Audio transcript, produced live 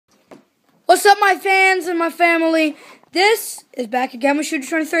What's up, my fans and my family? This is back again with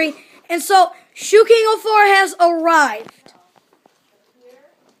Shoeking04, and so Shoeking04 has arrived.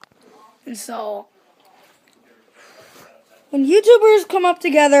 And so, when YouTubers come up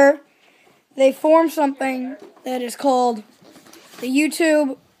together, they form something that is called the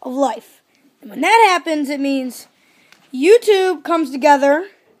YouTube of life. And when that happens, it means YouTube comes together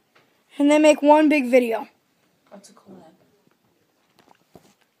and they make one big video. What's a collab?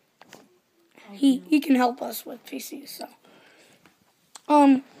 He can help us with PCs,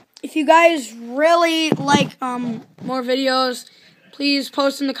 so. If you guys really like more videos, please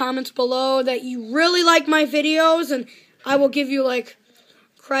post in the comments below that you really like my videos, and I will give you like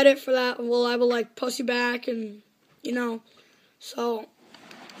credit for that. Well, I will like post you back, and so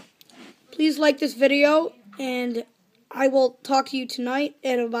please like this video, and I will talk to you tonight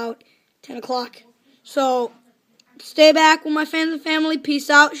at about 10 o'clock. So stay back with my fans and family. Peace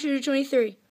out, Shoeking04.